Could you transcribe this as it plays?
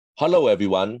Hello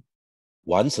everyone,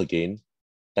 once again,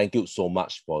 thank you so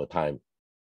much for your time.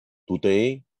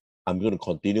 Today, I'm going to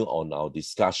continue on our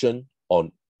discussion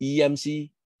on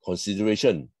EMC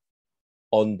consideration.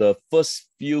 On the first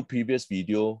few previous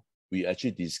video, we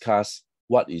actually discussed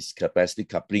what is capacitive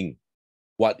coupling,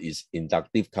 what is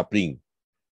inductive coupling.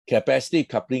 Capacitive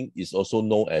coupling is also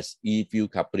known as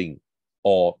E-field coupling,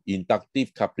 or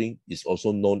inductive coupling is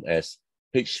also known as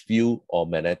H-field or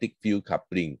magnetic field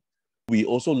coupling. We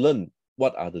also learn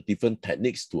what are the different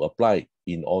techniques to apply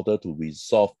in order to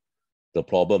resolve the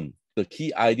problem. The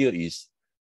key idea is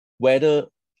whether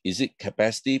is it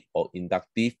capacitive or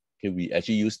inductive, can we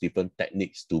actually use different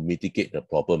techniques to mitigate the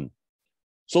problem.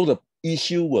 So the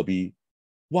issue will be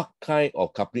what kind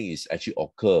of coupling is actually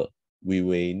occur. We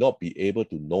may not be able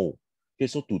to know. Okay,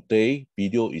 so today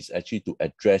video is actually to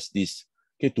address this.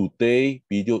 Okay, today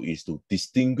video is to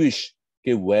distinguish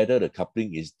whether the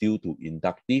coupling is due to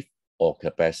inductive or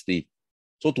capacitive.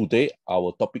 So today,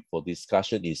 our topic for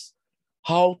discussion is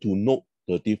how to note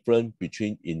the difference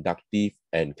between inductive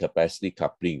and capacitive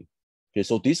coupling. Okay,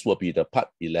 so this will be the part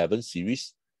 11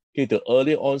 series. Okay, the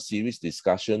earlier on series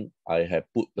discussion, I have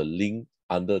put the link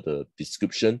under the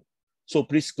description. So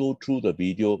please go through the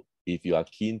video if you are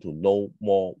keen to know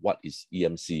more what is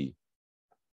EMC.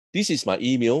 This is my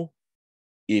email.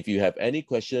 If you have any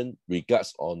question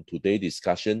regards on today's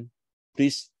discussion,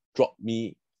 please drop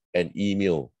me an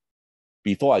email.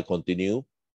 Before I continue,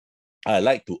 I'd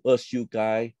like to urge you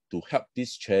guys to help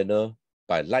this channel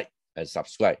by like and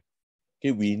subscribe.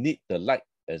 Okay, we need the like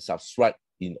and subscribe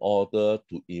in order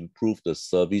to improve the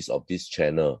service of this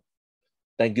channel.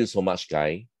 Thank you so much,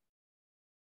 guys.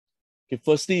 Okay,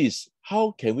 firstly is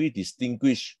how can we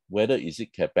distinguish whether is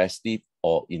it capacitive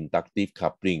or inductive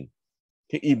coupling?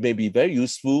 Okay, it may be very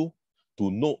useful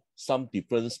to note some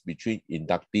difference between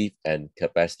inductive and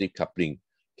capacitive coupling.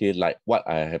 Okay, like what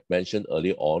I have mentioned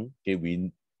earlier on, okay,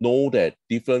 we know that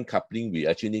different coupling, we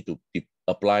actually need to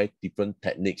apply different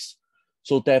techniques.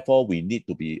 So therefore, we need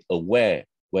to be aware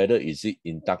whether is it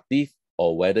inductive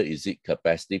or whether is it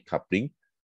capacitive coupling.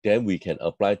 Then we can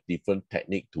apply different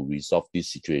technique to resolve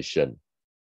this situation.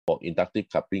 For inductive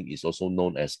coupling is also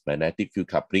known as magnetic field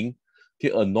coupling.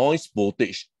 Okay, a noise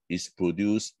voltage is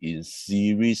produced in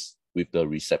series with the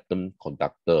receptor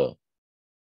conductor.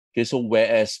 Okay, so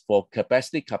whereas for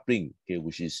capacitive coupling, okay,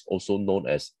 which is also known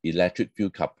as electric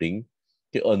field coupling,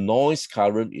 okay, a noise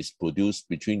current is produced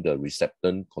between the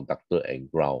receptor conductor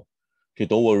and ground. Okay,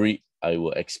 don't worry, I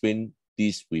will explain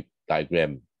this with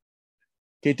diagram.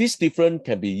 Okay, this difference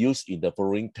can be used in the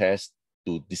following test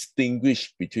to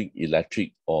distinguish between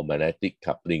electric or magnetic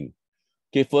coupling.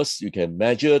 Okay, first you can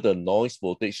measure the noise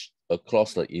voltage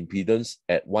across the impedance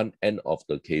at one end of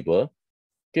the cable.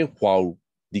 Okay, while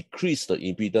decrease the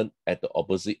impedance at the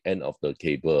opposite end of the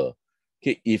cable.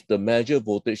 Okay, if the measured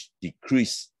voltage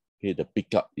decrease, okay, the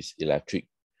pickup is electric.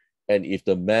 And if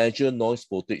the measured noise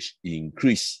voltage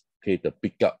increase, okay, the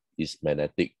pickup is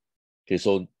magnetic. Okay,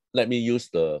 so let me use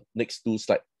the next two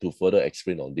slides to further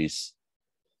explain on this.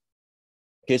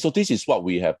 Okay, so this is what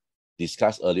we have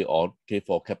discussed earlier on. Okay,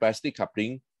 for capacitive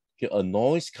coupling, okay, a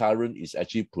noise current is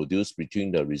actually produced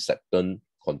between the receptor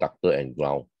conductor and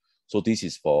ground. So this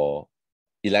is for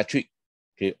electric,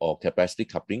 okay, or capacitive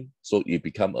coupling. So it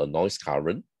becomes a noise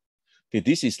current. Okay,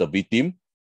 this is the victim.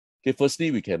 Okay, firstly,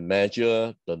 we can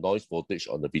measure the noise voltage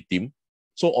on the victim.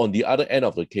 So on the other end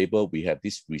of the cable, we have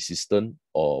this resistance,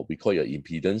 or we call it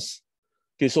impedance.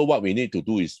 Okay, so what we need to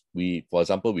do is for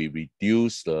example, we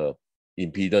reduce the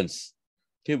impedance.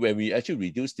 Okay, when we actually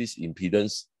reduce this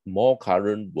impedance, more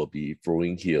current will be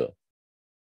flowing here,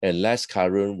 and less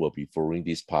current will be flowing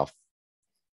this path.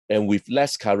 And with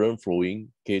less current flowing,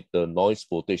 okay, the noise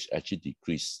voltage actually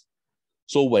decrease.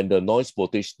 So when the noise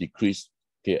voltage decrease,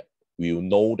 okay, we will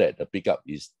know that the pickup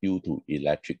is due to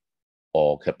electric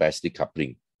or capacitive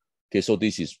coupling. Okay, so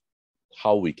this is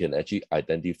how we can actually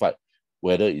identify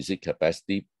whether is it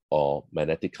capacitive or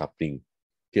magnetic coupling.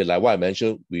 Okay, like what I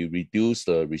mentioned, we reduce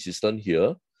the resistance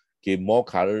here. Okay, more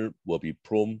current will be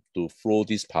prone to flow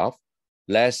this path,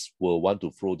 less will want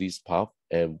to flow this path,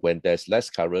 and when there's less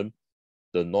current,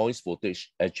 the noise voltage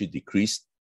actually decreased.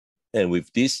 And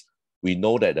with this, we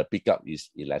know that the pickup is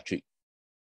electric.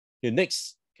 Okay,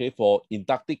 next, okay, for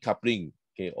inductive coupling,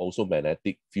 okay, also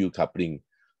magnetic field coupling,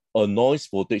 a noise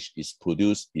voltage is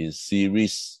produced in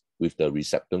series with the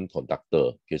receptor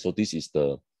conductor. Okay, so this is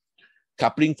the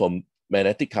coupling from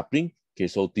magnetic coupling. Okay,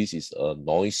 so this is a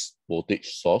noise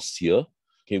voltage source here.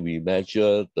 Okay, we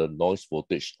measure the noise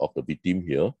voltage of the victim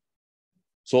here.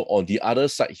 So on the other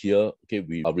side here, okay,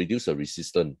 we reduce the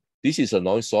resistance. This is a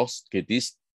noise source. Okay,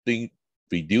 this thing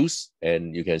reduced,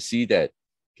 and you can see that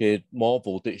Okay, more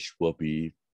voltage will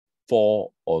be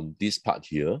fall on this part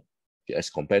here, okay, as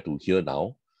compared to here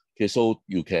now. Okay, so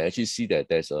you can actually see that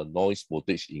there's a noise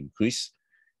voltage increase.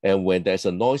 And when there's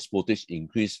a noise voltage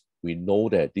increase, we know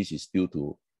that this is due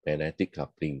to magnetic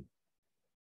coupling.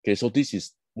 Okay, so this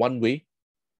is one way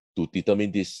to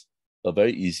determine this. A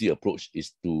very easy approach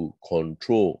is to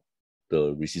control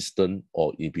the resistance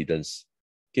or impedance.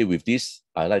 Okay, with this,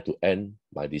 I'd like to end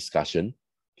my discussion.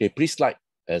 Okay, please like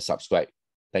and subscribe.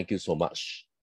 Thank you so much.